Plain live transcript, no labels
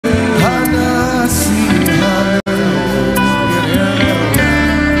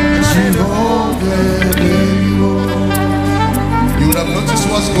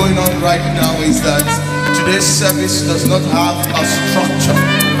service does not have a structure.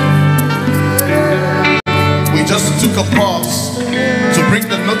 We just took a pause to bring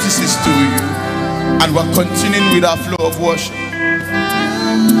the notices to you, and we're continuing with our flow of worship.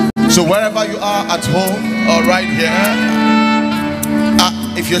 So wherever you are, at home or right here,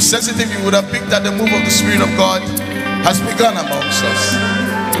 if you're sensitive, you would have picked that the move of the Spirit of God has begun amongst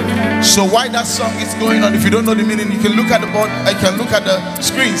us. So while that song is going on, if you don't know the meaning, you can look at the board, I can look at the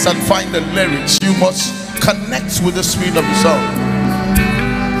screens and find the lyrics. You must connect with the spirit of the song.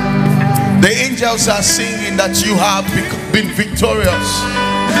 The angels are singing that you have been victorious.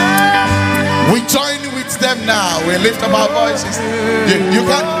 We join with them now. We lift up our voices. You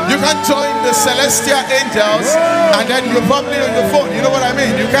can join the celestial angels and then you're probably on the phone. You know what I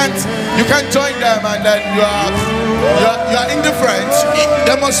mean? You can't join them and then you are indifferent.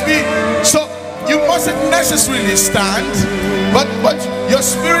 There must be, so you mustn't necessarily stand, but your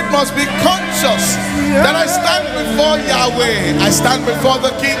spirit must be conscious that I stand before Yahweh. I stand before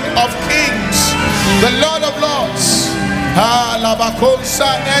the King of Kings, the Lord of Lords.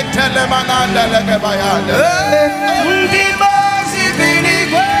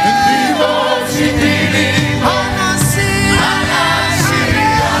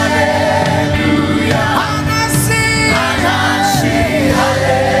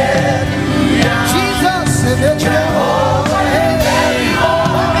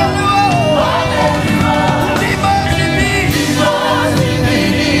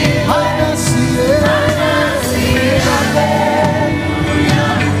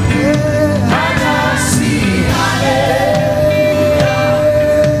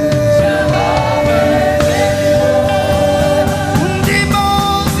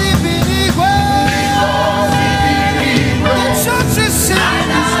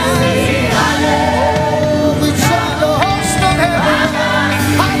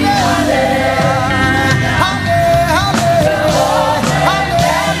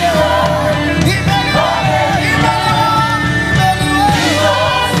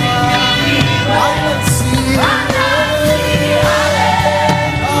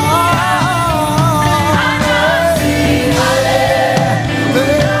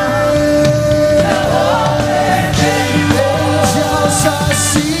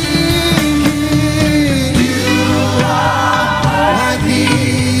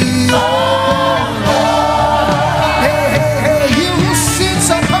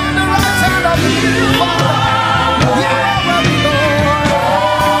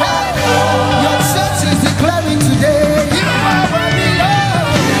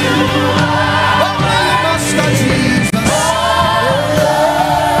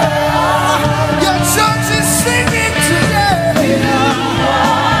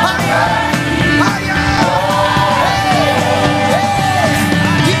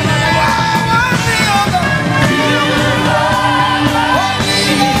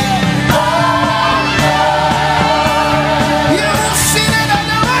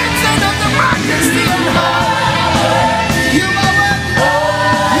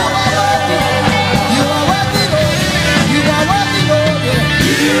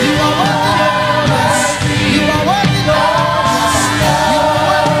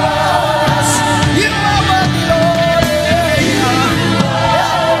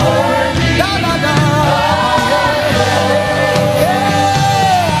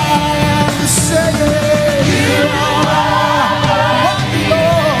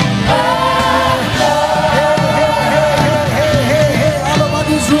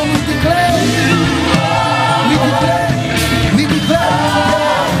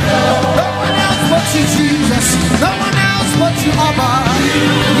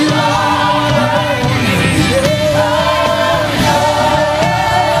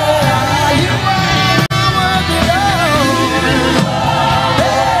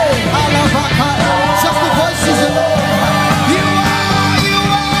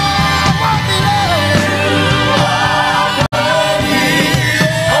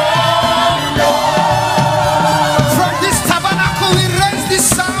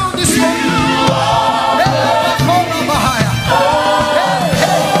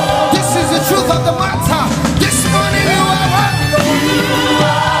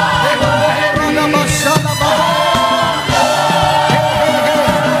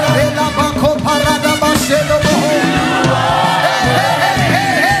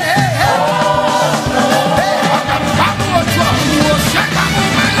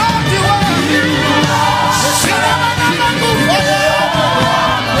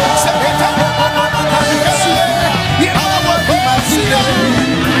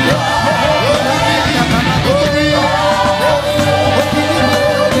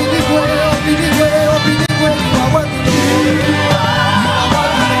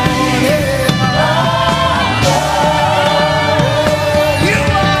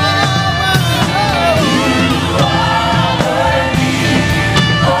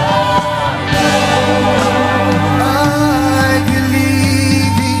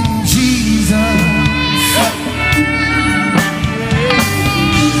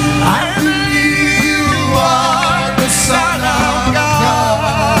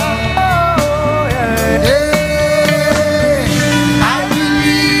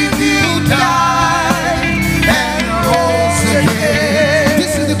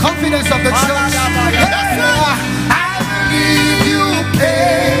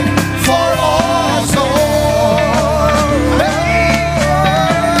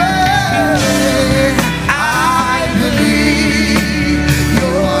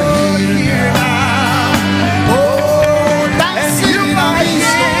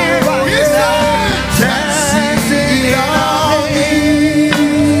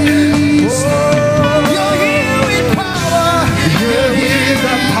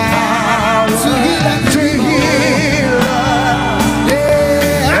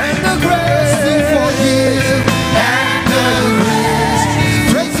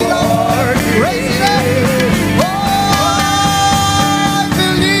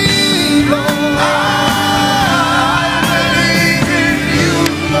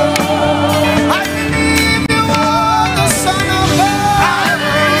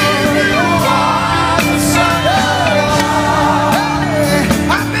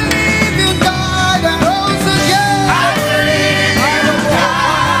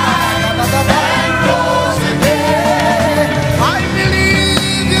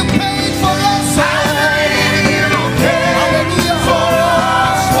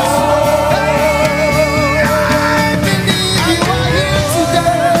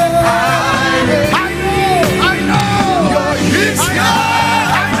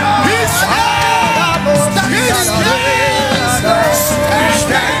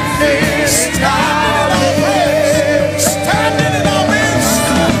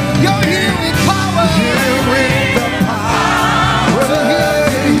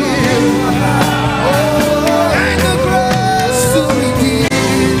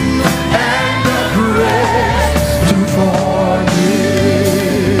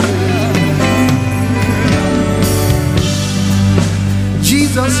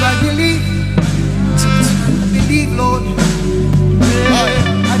 Jesus, I believe. I believe, Lord.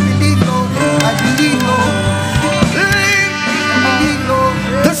 I believe, Lord. I believe, Lord. I believe, Lord.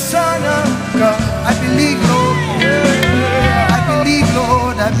 The Son of God. I believe, Lord. I believe,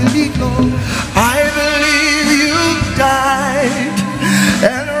 Lord. I believe, Lord. I believe you died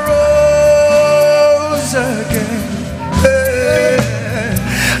and rose again.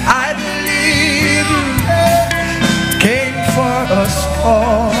 I believe you came for us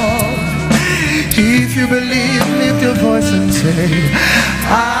all. If you believe, lift your voice and say,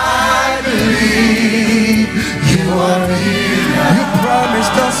 I believe you are here. You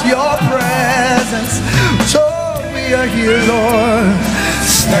promised us your presence, so we are here, Lord,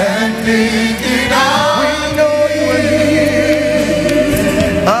 standing in awe. We know you are here.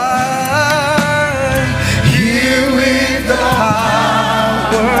 Here with the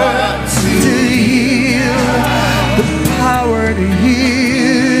power to heal, the power to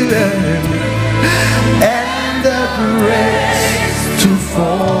heal, and the grace to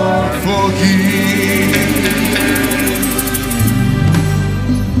forgive.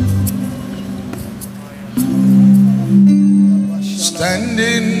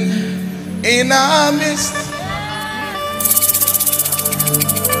 Standing in our midst,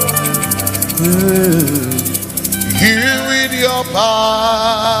 here with your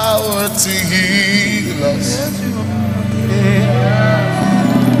power to heal us,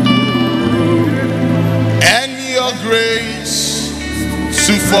 and your grace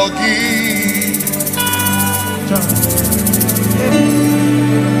to forgive.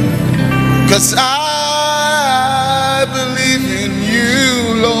 'Cause I believe in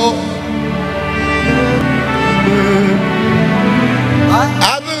you, Lord.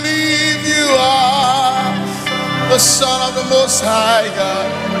 I believe you are the Son of the Most High God.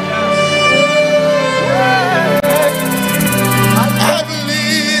 I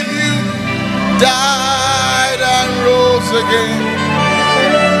believe you died and rose again.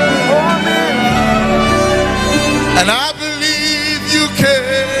 And I believe you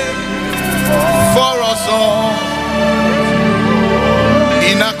came for us all.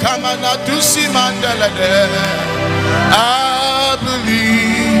 Inakamana dusi mandelede. I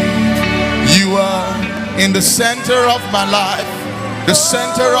believe you are in the center of my life, the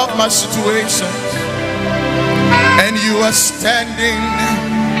center of my situation, and you are standing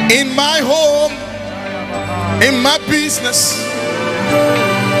in my home, in my business,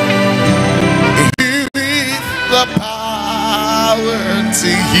 with the power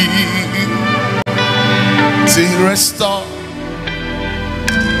to heal, to restore,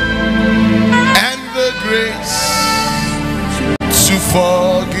 and the grace to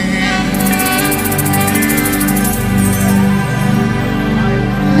forgive.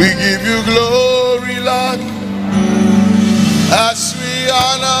 We give you glory, Lord, as we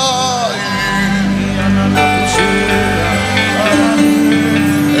honor you,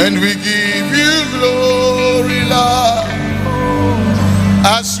 and we give you glory, Lord,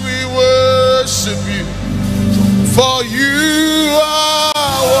 as we worship you, for you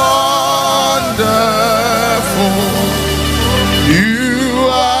are wonderful. You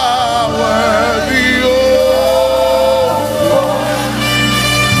are worthy, oh Lord.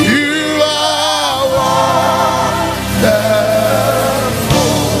 You are wonderful.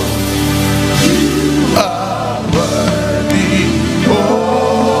 You are worthy,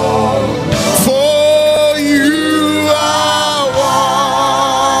 oh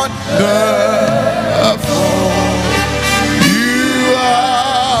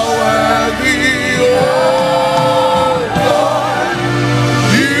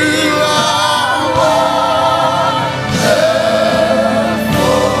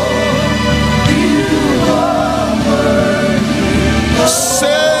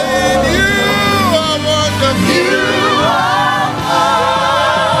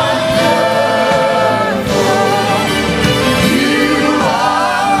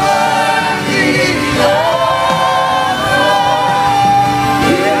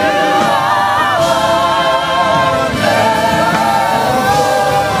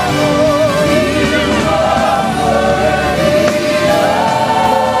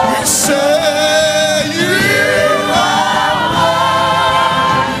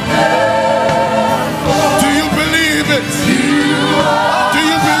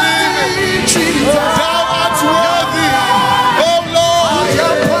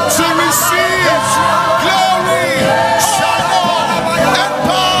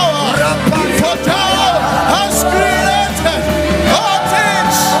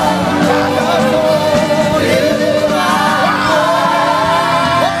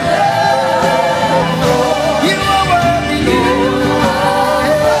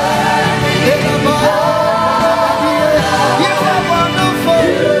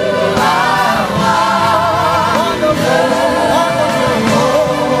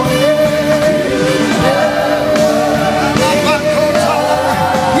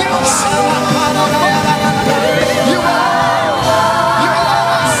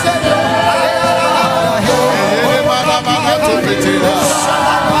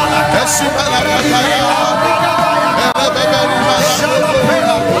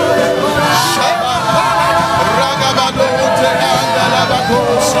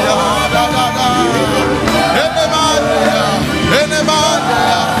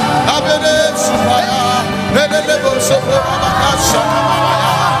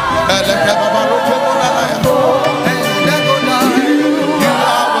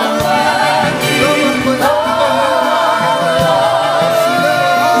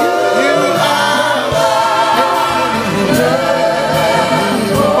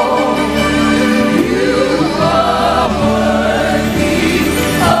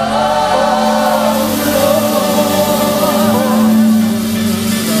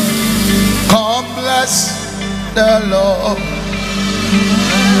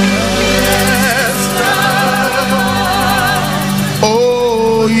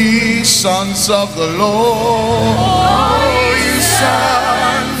sons of the Lord. Oh, you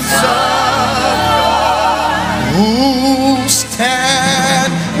sons of God, Who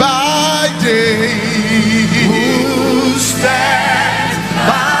stand by day. who stand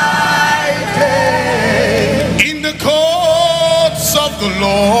by day In the courts of the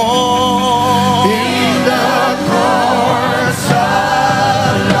Lord. in the courts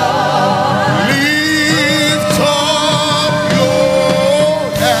of Lord. Lift up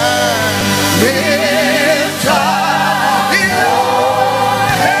your hand. Lift up your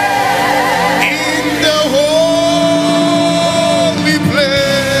head In the holy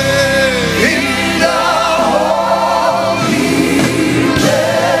place. in the holy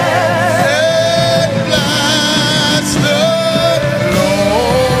place. And bless the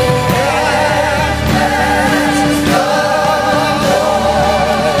Lord. And bless the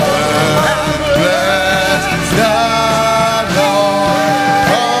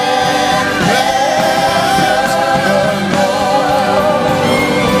Lord. Oh, bless the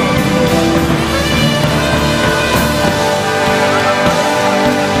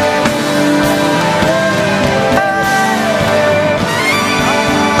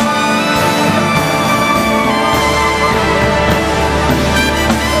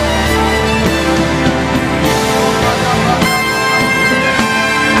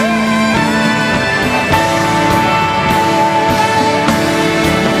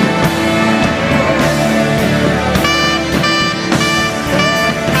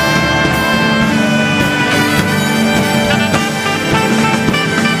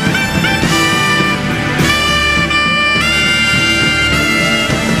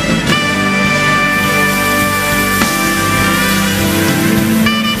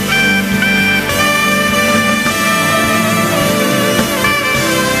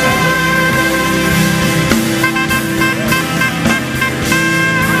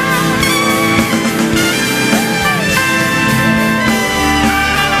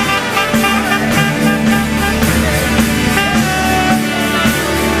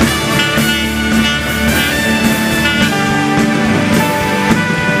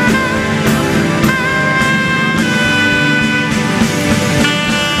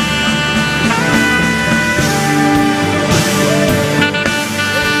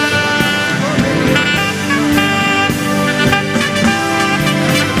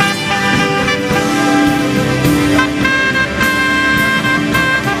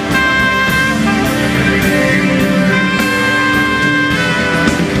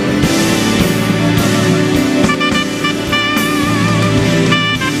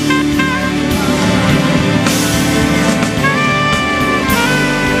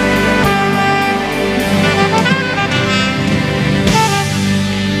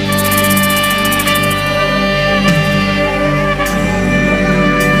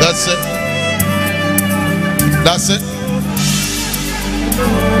That's it. That's it.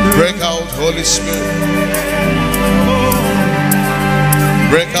 Break out, Holy Spirit.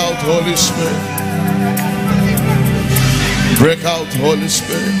 Break out, Holy Spirit. Break out, Holy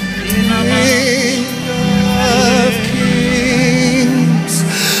Spirit. King of kings,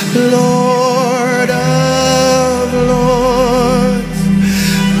 Lord of lords,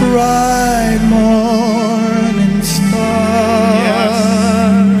 bright morning stars,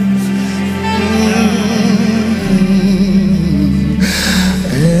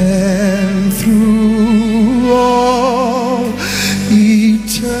 and through all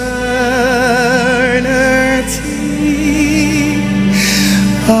eternity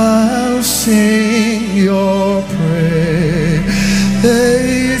I'll sing your praises,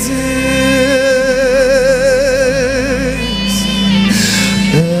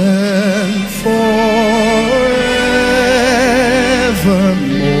 and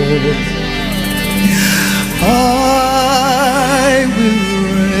forevermore I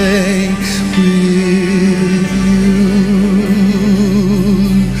will reign with you.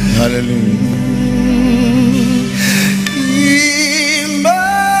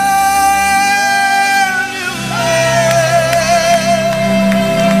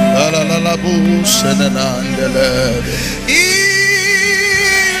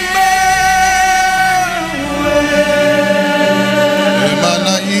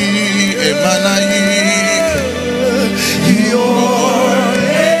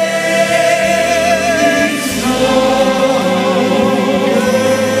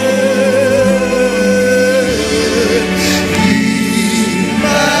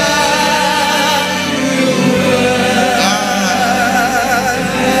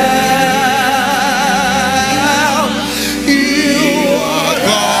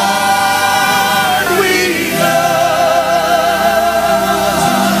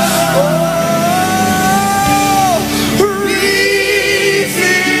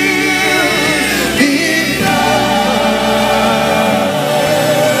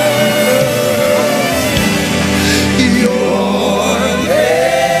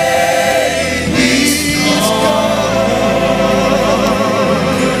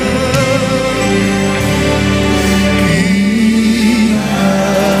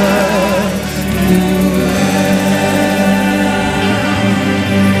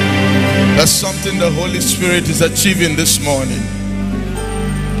 the Holy Spirit is achieving this morning.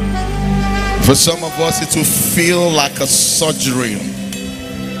 For some of us, it will feel like a surgery.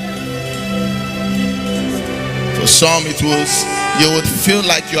 For some, you would feel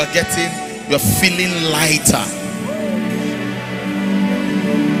like you're feeling lighter.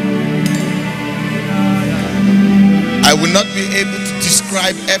 I will not be able to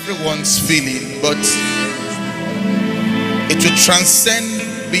describe everyone's feeling, but it will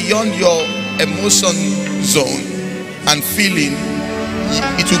transcend beyond your emotion zone and feeling.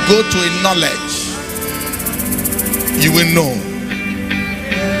 It will go to a knowledge. You will know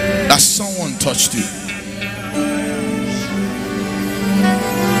that someone touched you.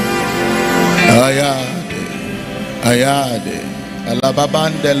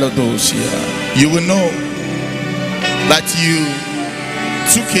 You will know that you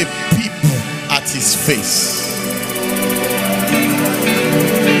took a peep at his face.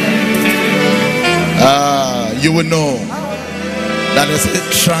 You will know that there's a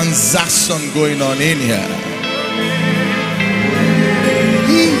transaction going on in here.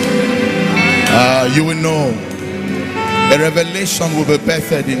 You will know a revelation will be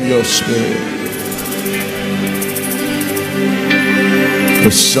birthed in your spirit.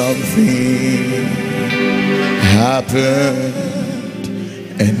 Something happened,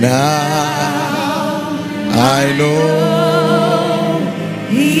 and now I know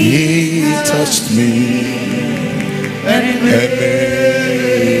he touched me and made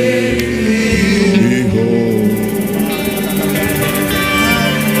me whole.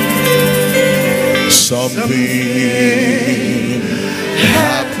 Something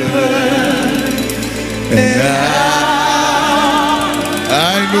happened, and now I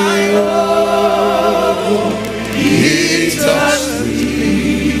know he touched me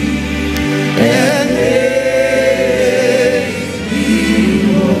and made me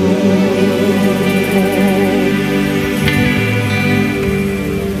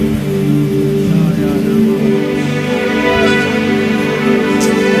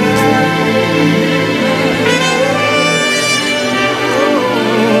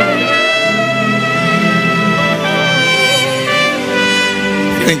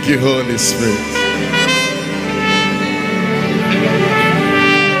Thank you, Holy Spirit.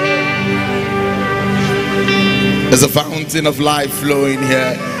 There's a fountain of life flowing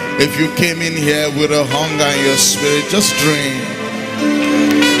here. If you came in here with a hunger in your spirit, just drink.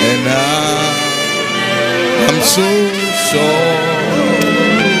 And I'm so sure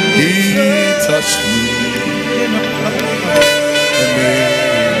he touched me.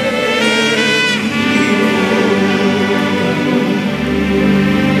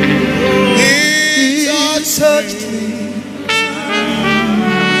 Touched me.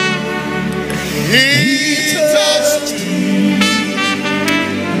 He touched me.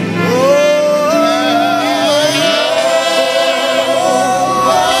 Oh,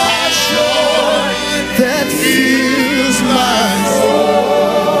 joy that fills my soul.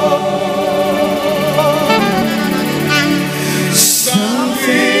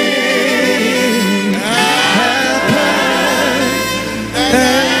 Something happened,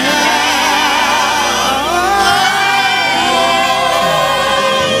 and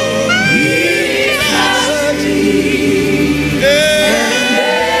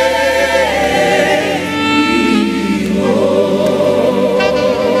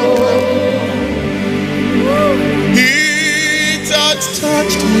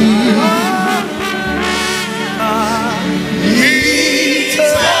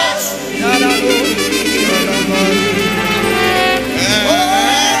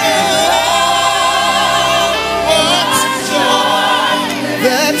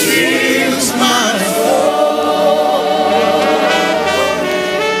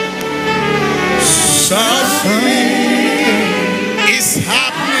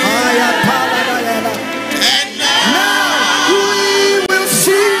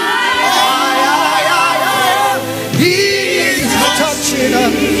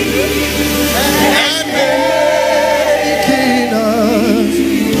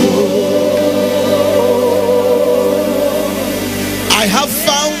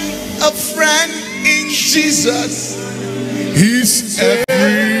Jesus, he's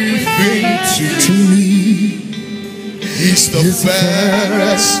everything to me. He's the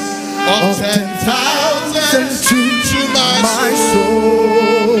fairest of 10,000 to my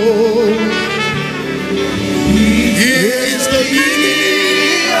soul. He is the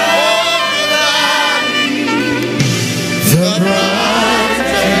lily of the valley, the bright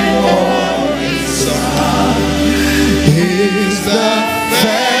and morning star. He is the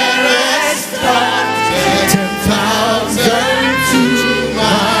fairest of 10,000 to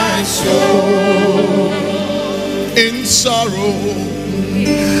my soul. sorrow.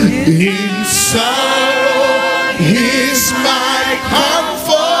 In sorrow, He's my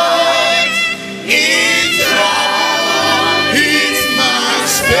comfort. In trouble, He's my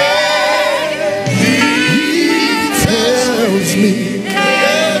stay. He tells me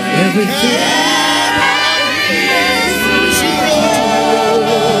everything.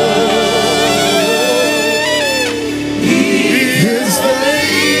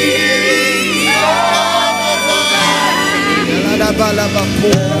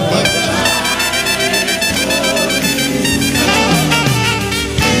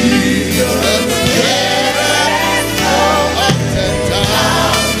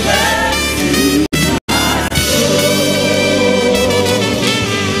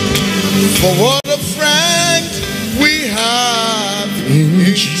 For what a friend we have in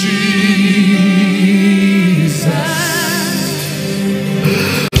Jesus.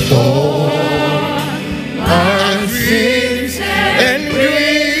 All our sins and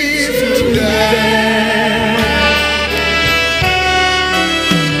grief to bear.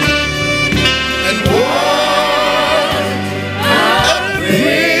 And what a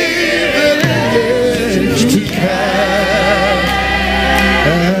privilege to carry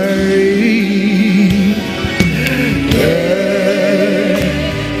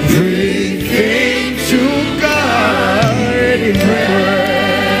everything to God in prayer.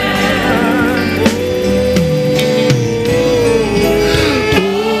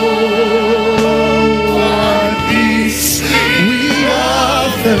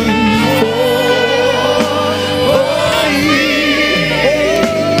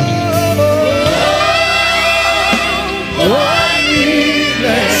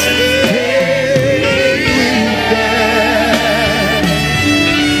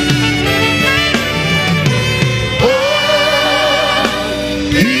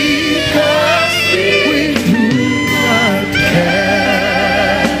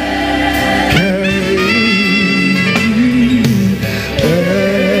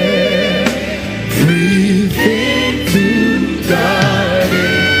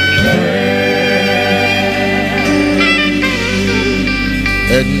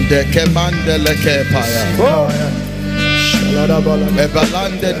 Kemandele kepaya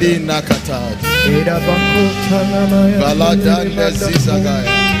ebalande di nakatad baladande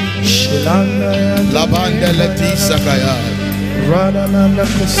zizagaya labande leti sakaya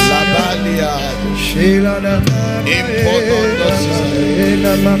labalia impodondo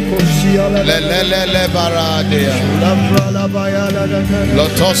zizagaya lelele baradea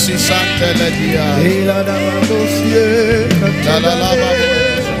lotosi sante ledia lalalaba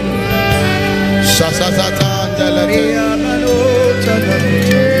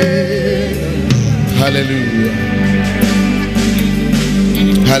hallelujah.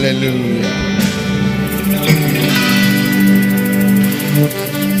 Hallelujah.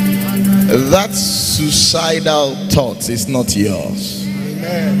 That suicidal thought is not yours.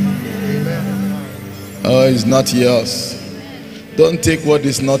 Amen. Oh, it's not yours. Don't take what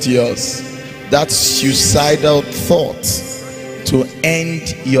is not yours. That suicidal thought to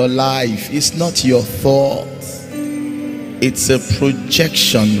end your life is not your thought. It's a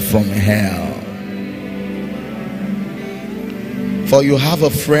projection from hell. For you have a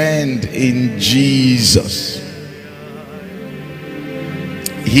friend in Jesus.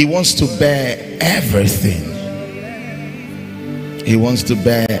 He wants to bear everything. He wants to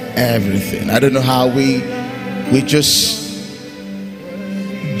bear everything. I don't know how we just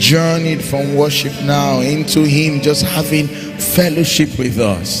journeyed from worship now into him just having fellowship with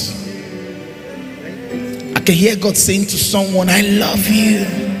us. I can hear God saying to someone, I love you.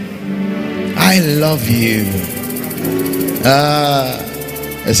 I love you.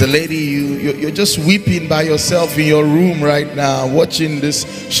 As a lady, you're just weeping by yourself in your room right now, watching this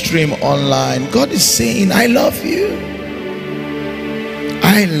stream online. God is saying, I love you.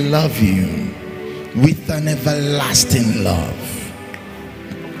 I love you with an everlasting love.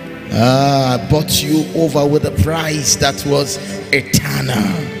 I bought you over with a price that was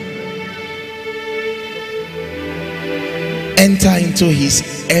eternal. Enter into his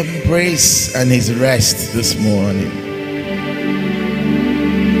embrace and his rest this morning.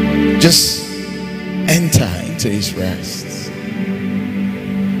 Just enter into his rest.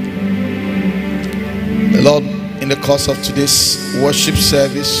 The Lord, in the course of today's worship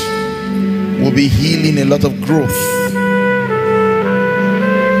service, will be healing a lot of growth.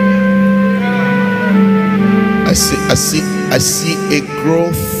 I see a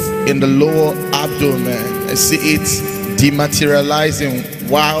growth in the lower abdomen. I see it dematerializing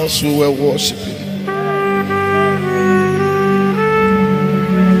whilst we were worshiping.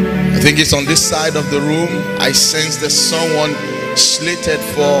 I think it's on this side of the room. I sense there's someone slated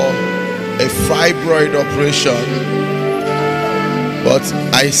for a fibroid operation, but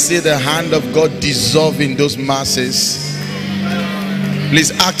I see the hand of God dissolving those masses.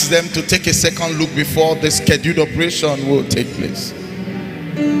 Please ask them to take a second look before the scheduled operation will take place.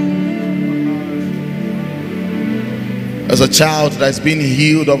 As a child that's been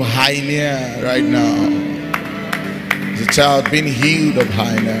healed of hernia right now. As a child being healed of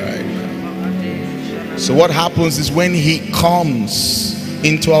hernia right now. So what happens is when he comes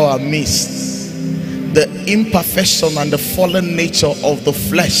into our midst, the imperfection and the fallen nature of the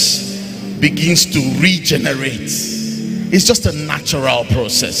flesh begins to regenerate. It's just a natural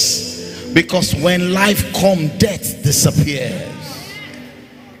process, because when life comes, death disappears.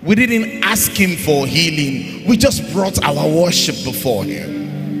 We didn't ask him for healing, we just brought our worship before him.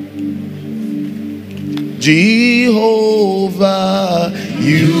 Jehovah,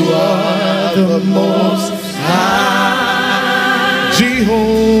 you are the most high.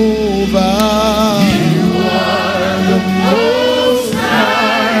 Jehovah, you are the most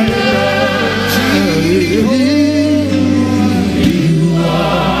high. Jehovah, you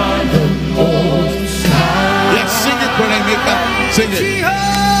are the most high. Yes, sing it, Brother Emeka. Sing it.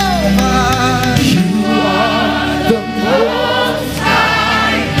 Jehovah, you are the most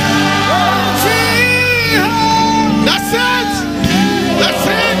high. Jehovah. That's it. That's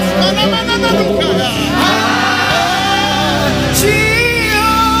it.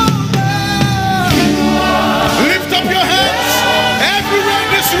 Lift up your hands everywhere in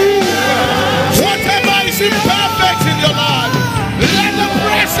this room. Whatever is imperfect in your life, let the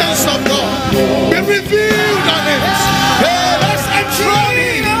presence of God be revealed on it. Hey, let's enthrone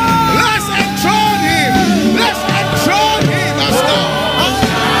him. Let's enthrone him. Let's enthrone him as God.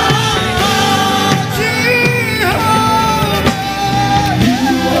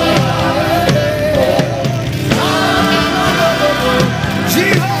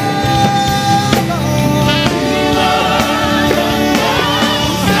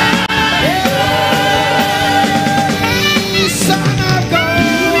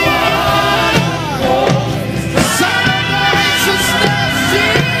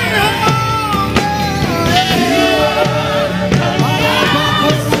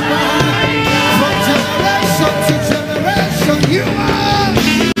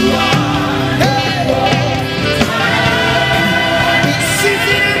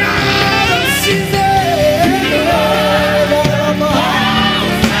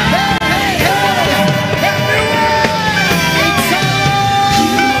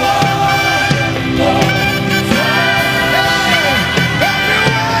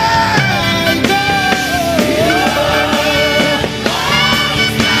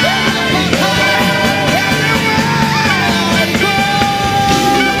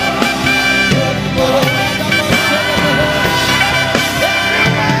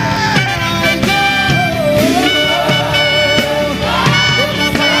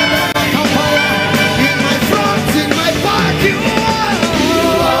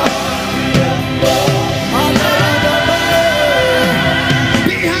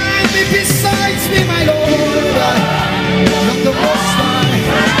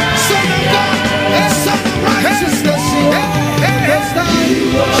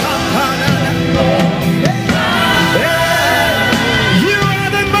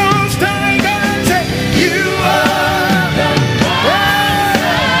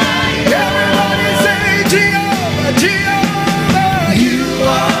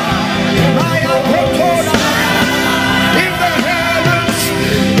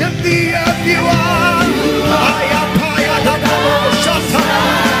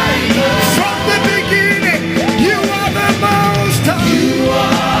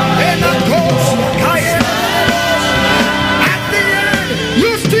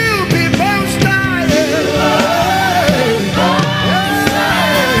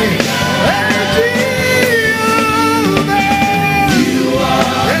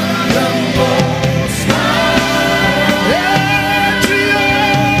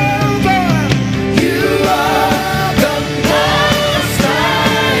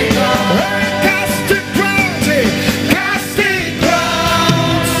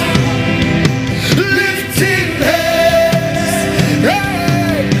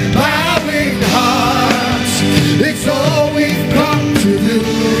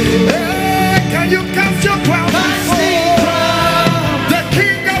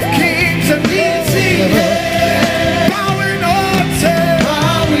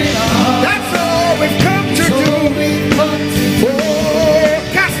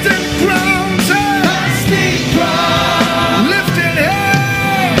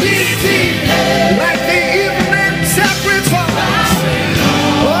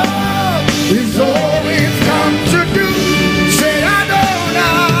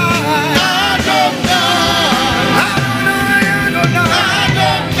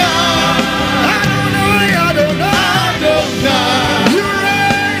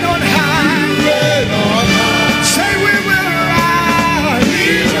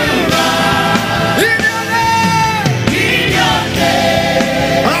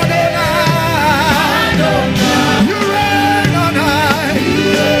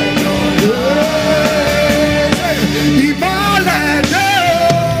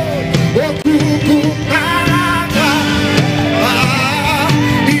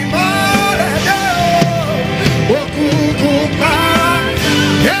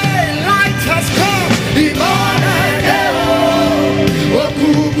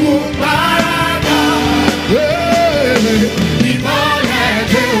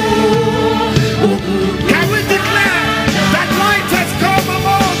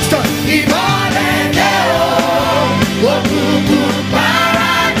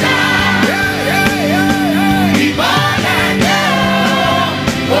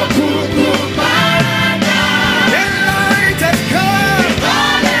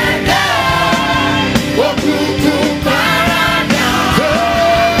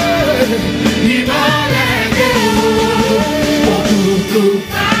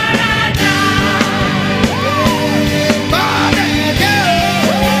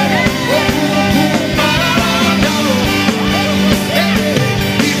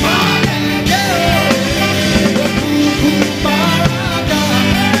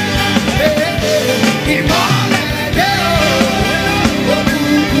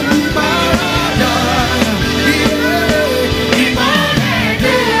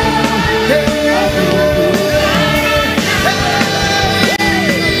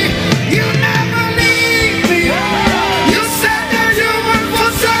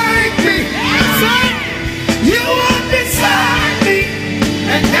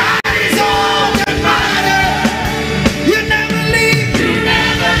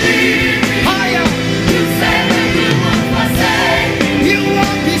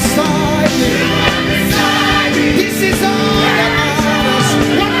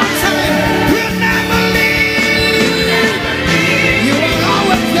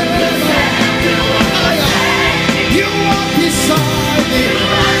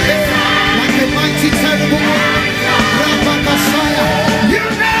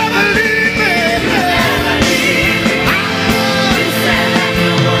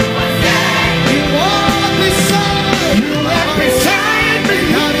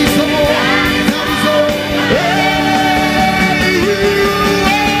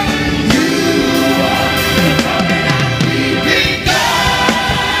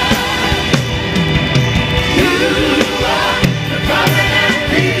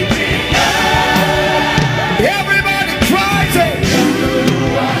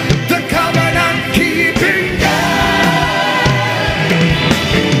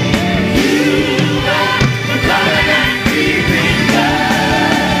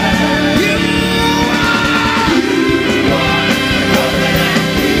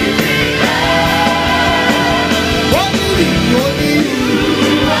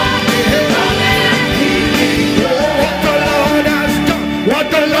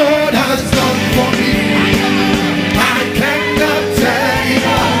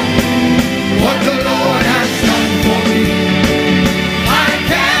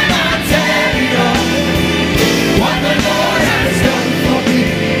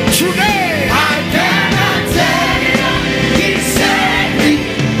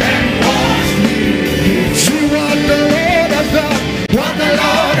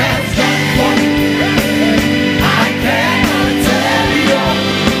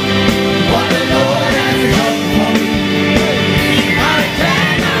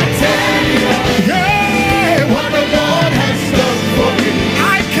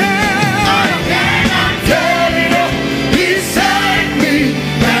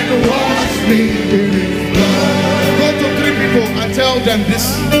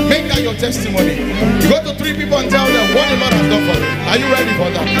 your testimony. You go to 3 people and tell them what the Lord has done for you. Are you ready for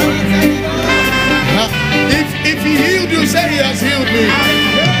that? If he healed you, say he has healed me.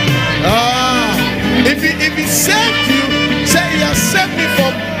 If he saved you, say he has saved me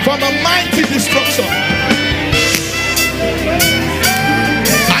from a mighty destruction.